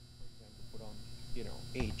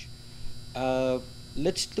age. Uh,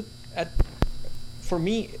 let's look at, for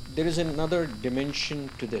me, there is another dimension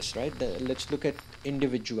to this, right? Let's look at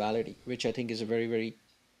individuality, which I think is a very, very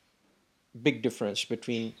big difference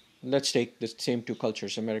between, let's take the same two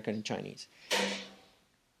cultures, American and Chinese.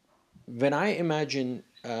 When I imagine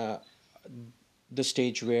the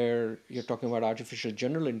stage where you're talking about artificial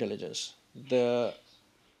general intelligence, the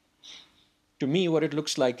to me what it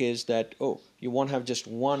looks like is that, oh, you won't have just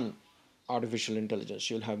one artificial intelligence,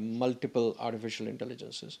 you'll have multiple artificial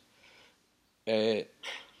intelligences. uh,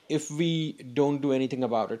 if we don't do anything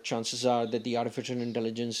about it, chances are that the artificial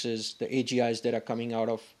intelligences, the AGIs that are coming out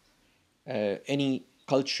of any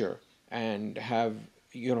culture and have,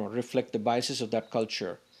 reflect the biases of that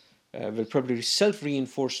culture, will probably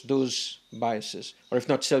self-reinforce those biases, or if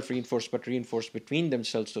not self-reinforce, but reinforce between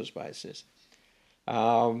themselves those biases.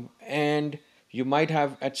 And you might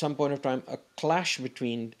have at some point of time a clash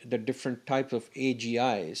between the different types of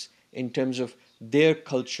AGIs in terms of their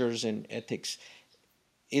cultures and ethics.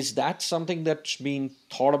 Is that something that's being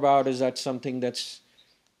thought about? Is that something that's,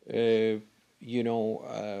 uh,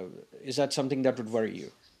 is that something that would worry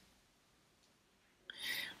you?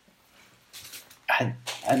 I,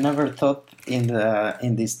 I never thought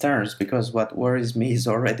in these terms, because what worries me is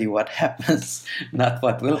already what happens, not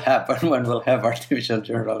what will happen when we'll have artificial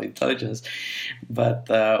general intelligence, but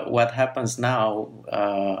what happens now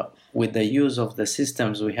with the use of the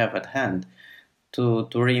systems we have at hand to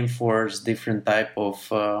reinforce different type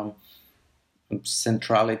of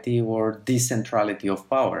centrality or decentrality of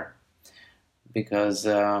power. Because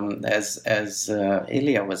as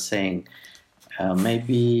Ilya was saying,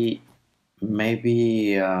 maybe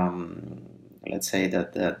let's say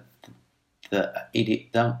that the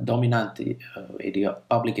dominant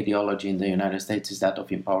public ideology in the United States is that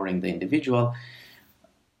of empowering the individual,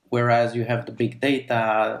 whereas you have the big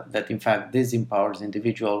data that in fact disempowers the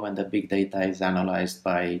individual when the big data is analyzed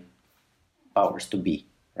by powers to be,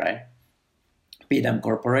 right? Be them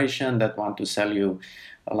corporation that want to sell you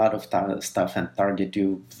a lot of stuff and target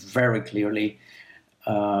you very clearly,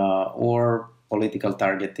 or political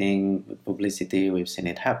targeting with publicity. We've seen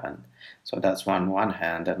it happen. So that's one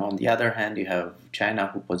hand, and on the other hand, you have China,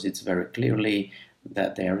 who posits very clearly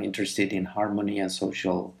that they are interested in harmony and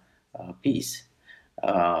social peace.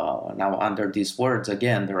 Now, under these words,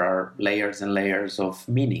 again, there are layers and layers of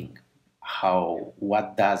meaning.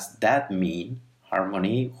 What does that mean?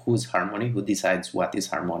 Harmony, whose harmony, who decides what is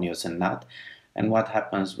harmonious and not, and what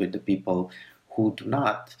happens with the people who do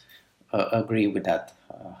not agree with that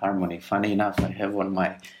harmony. Funny enough, I have on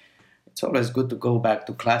my, it's always good to go back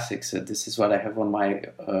to classics. This is what I have on my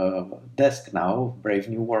desk now, Brave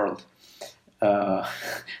New World. Uh,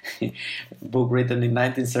 Book written in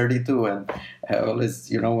 1932, and I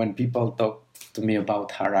always, when people talk to me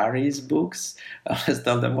about Harari's books, I always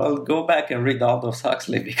tell them, well, go back and read Aldous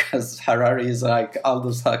Huxley, because Harari is like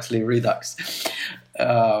Aldous Huxley redux.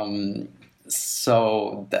 Um,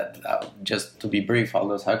 so that just to be brief,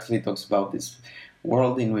 Aldous Huxley talks about this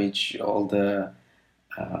world in which all the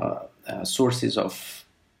sources of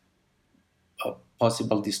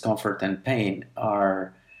possible discomfort and pain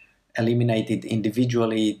are eliminated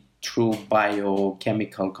individually through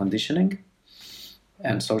biochemical conditioning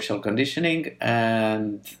and social conditioning,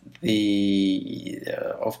 and the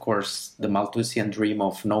of course the Malthusian dream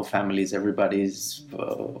of no families, everybody's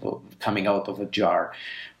coming out of a jar,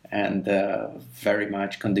 and very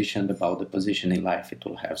much conditioned about the position in life it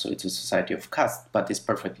will have. So it's a society of caste, but it's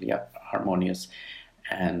perfectly harmonious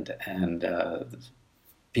and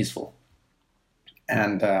peaceful.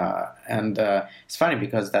 And it's funny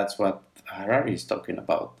because that's what Harari is talking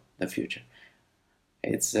about, the future.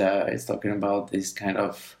 It's talking about this kind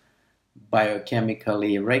of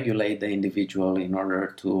biochemically regulate the individual in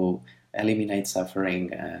order to eliminate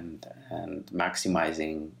suffering and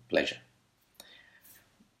maximizing pleasure.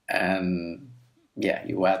 And yeah,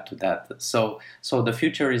 you add to that. So the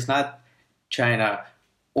future is not China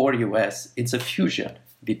or US, it's a fusion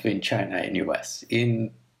between China and US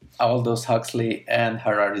in Aldous Huxley and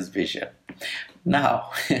Harari's vision.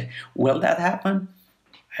 Now, will that happen?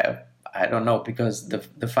 I don't know, because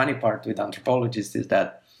the funny part with anthropologists is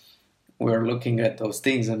that we're looking at those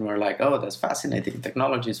things and we're like, oh, that's fascinating.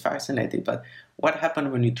 Technology is fascinating. But what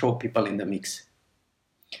happened when you throw people in the mix?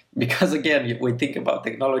 Because again, we think about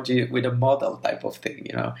technology with a model type of thing,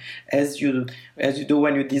 as you do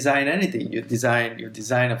when you design anything. You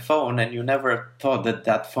design a phone, and you never thought that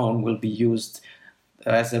that phone will be used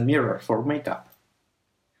as a mirror for makeup,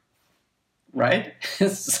 right?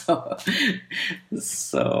 So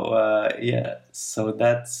yeah, so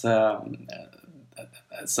that's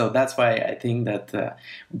So that's why I think that,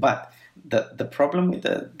 but the problem with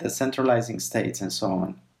the centralizing states and so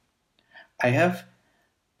on, I have,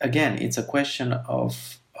 again, it's a question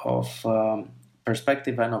of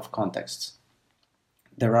perspective and of context.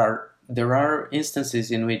 There are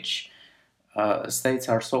instances in which states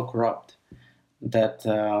are so corrupt that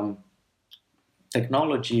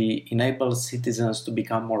technology enables citizens to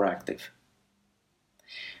become more active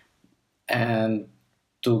and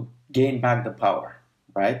to gain back the power,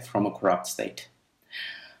 right, from a corrupt state.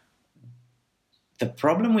 The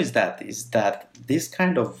problem with that is that this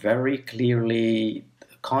kind of very clearly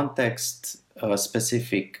context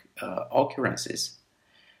specific occurrences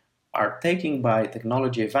are taken by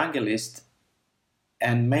technology evangelists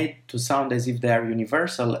and made to sound as if they are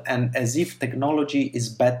universal and as if technology is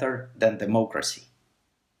better than democracy.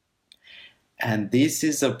 And this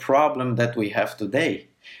is a problem that we have today,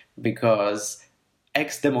 because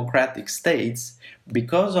ex-democratic states,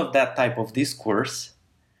 because of that type of discourse,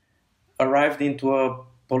 arrived into a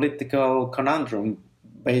political conundrum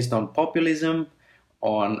based on populism,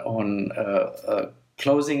 on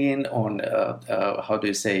closing in on how do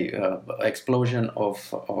you say explosion of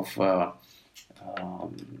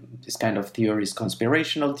this kind of theories,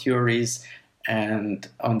 conspirational theories, and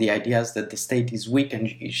on the ideas that the state is weak and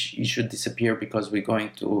it should disappear because we're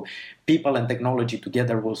going to, people and technology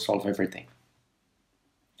together will solve everything.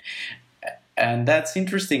 And that's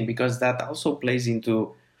interesting because that also plays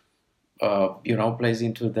into the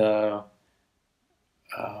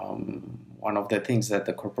one of the things that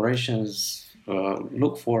the corporations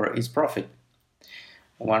look for is profit.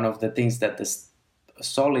 One of the things that the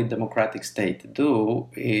solid democratic state do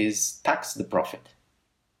is tax the profit.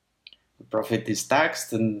 The profit is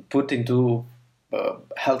taxed and put into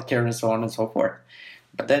healthcare and so on and so forth.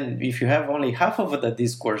 But then if you have only half of the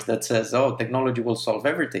discourse that says, oh, technology will solve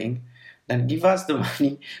everything, then give us the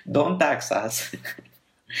money, don't tax us,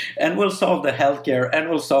 and we'll solve the healthcare and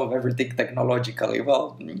we'll solve everything technologically.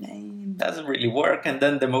 Well, it doesn't really work, and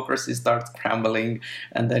then democracy starts crumbling,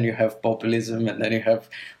 and then you have populism, and then you have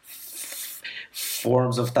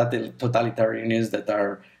forms of totalitarianism that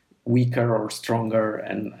are weaker or stronger,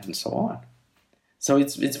 and so on. So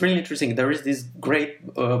it's really interesting. There is this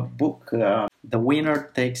great book, The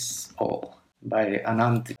Winner Takes All, by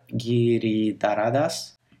Anand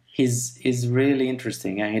Giridharadas. He's really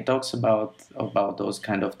interesting, and he talks about those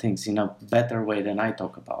kind of things in a better way than I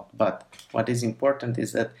talk about. But what is important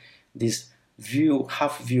is that this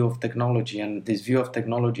half view of technology, and this view of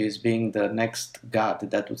technology as being the next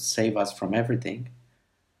God that would save us from everything,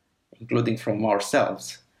 including from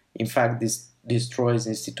ourselves, in fact, this destroys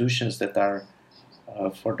institutions that are,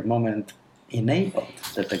 for the moment, enabled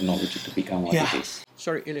the technology to become what it is.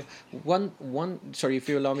 Sorry, Ilya. Sorry, if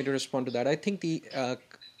you allow me to respond to that. I think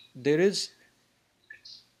there's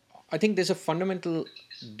a fundamental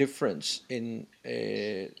difference in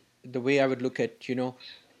the way I would look at,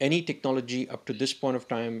 any technology up to this point of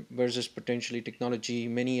time versus potentially technology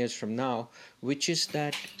many years from now, which is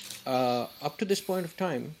that up to this point of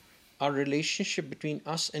time, our relationship between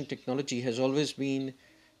us and technology has always been,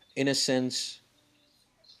 in a sense,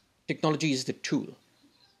 technology is the tool,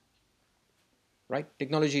 right?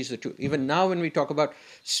 Technology is the tool. Even now, when we talk about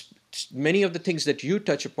many of the things that you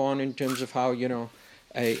touch upon in terms of how,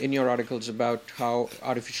 in your articles about how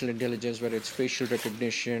artificial intelligence, whether it's facial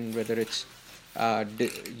recognition, whether it's,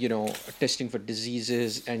 testing for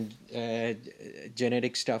diseases and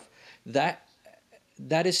genetic stuff, that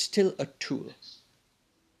is still a tool,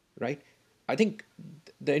 right? I think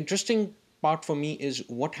the interesting part for me is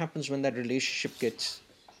what happens when that relationship gets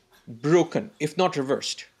broken, if not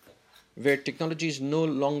reversed, where technology is no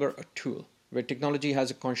longer a tool, where technology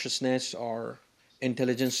has a consciousness or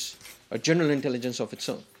intelligence, a general intelligence of its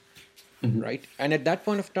own, right? And at that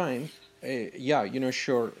point of time,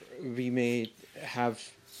 sure, we may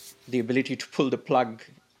have the ability to pull the plug,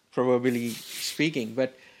 proverbially speaking,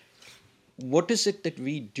 but what is it that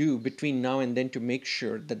we do between now and then to make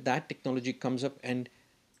sure that that technology comes up and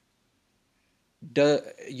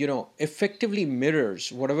effectively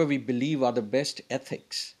mirrors whatever we believe are the best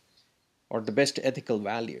ethics or the best ethical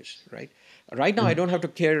values, right? Right now, I don't have to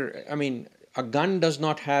care. I mean, a gun does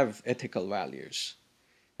not have ethical values.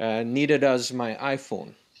 Neither does my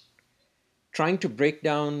iPhone. Trying to break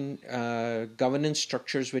down governance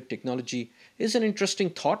structures with technology is an interesting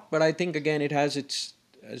thought, but I think, again, it has its,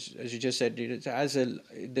 as you just said,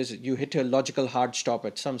 you hit a logical hard stop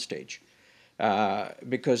at some stage.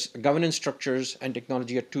 Because governance structures and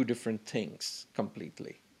technology are two different things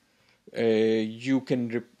completely. You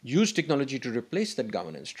can use technology to replace that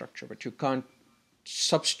governance structure, but you can't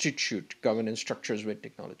substitute governance structures with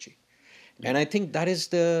technology. And I think that is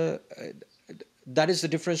the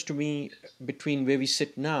difference to me between where we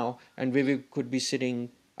sit now and where we could be sitting,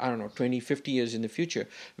 I don't know, 20, 50 years in the future,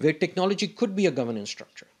 where technology could be a governance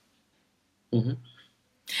structure. Mm-hmm.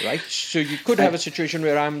 Right? So you could have a situation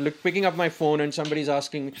where I'm picking up my phone and somebody's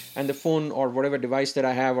asking, and the phone or whatever device that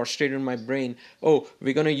I have or straight in my brain, oh,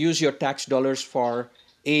 we're going to use your tax dollars for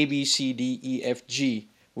A, B, C, D, E, F, G.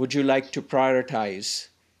 Would you like to prioritize?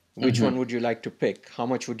 Which Mm-hmm. one would you like to pick? How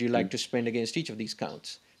much would you like to spend against each of these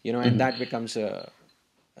counts? And that becomes a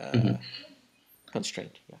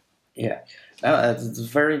constraint. Yeah. Yeah, it's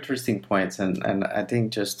very interesting points, and I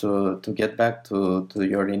think just to get back to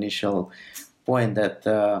your initial point that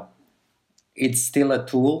it's still a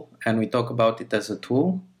tool, and we talk about it as a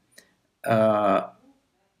tool. Well,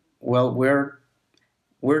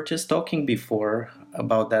 we're just talking before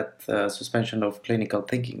about that suspension of clinical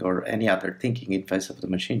thinking or any other thinking in face of the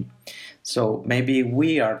machine. So maybe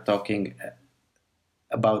we are talking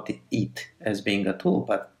about it as being a tool,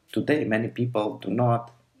 but today many people do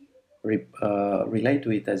not relate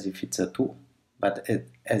to it as if it's a tool, but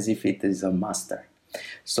as if it is a master.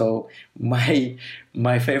 So my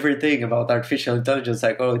favorite thing about artificial intelligence,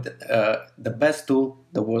 I call it the best tool,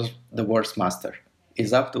 the worst master.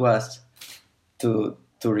 It's up to us to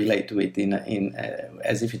relate to it in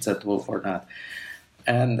as if it's a tool or not.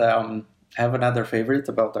 And I have another favorite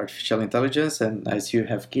about artificial intelligence. And as you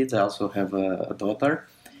have kids, I also have a daughter.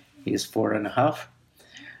 He's 4.5.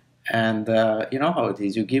 And you know how it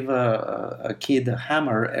is. You give a kid a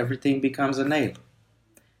hammer, everything becomes a nail.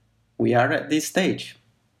 We are at this stage.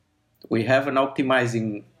 We have an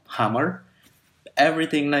optimizing hammer.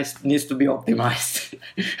 Everything needs to be optimized,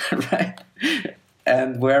 right?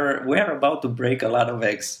 And we're about to break a lot of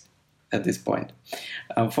eggs at this point.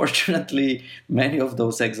 Unfortunately, many of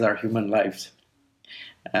those eggs are human lives.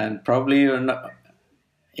 And probably from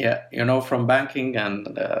banking,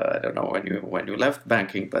 and I don't know when you left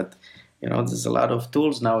banking, but there's a lot of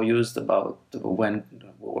tools now used about when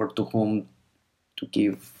or to whom to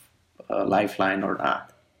give a lifeline or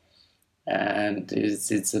not. And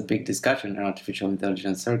it's a big discussion in artificial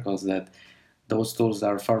intelligence circles that those tools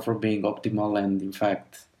are far from being optimal, and in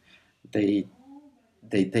fact, they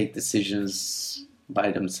take decisions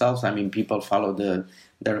by themselves. I mean, people follow the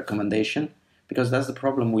recommendation, because that's the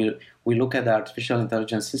problem. We look at the artificial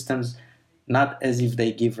intelligence systems not as if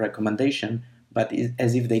they give recommendation, but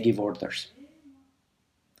as if they give orders.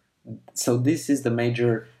 So this is the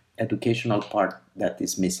major educational part that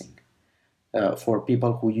is missing for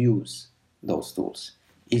people who use those tools,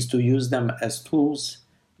 is to use them as tools,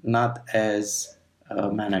 not as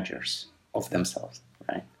managers of themselves,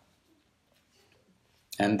 right?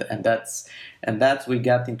 And that's we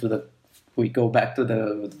go back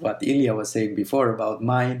to what Ilya was saying before about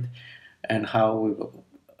mind, and how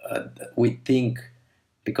we think,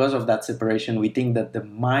 because of that separation, we think that the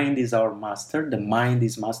mind is our master, the mind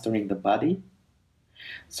is mastering the body.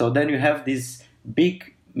 So then you have this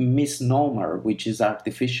big misnomer, which is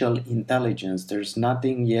artificial intelligence. There's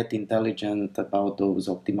nothing yet intelligent about those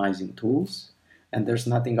optimizing tools, and there's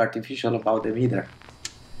nothing artificial about them either.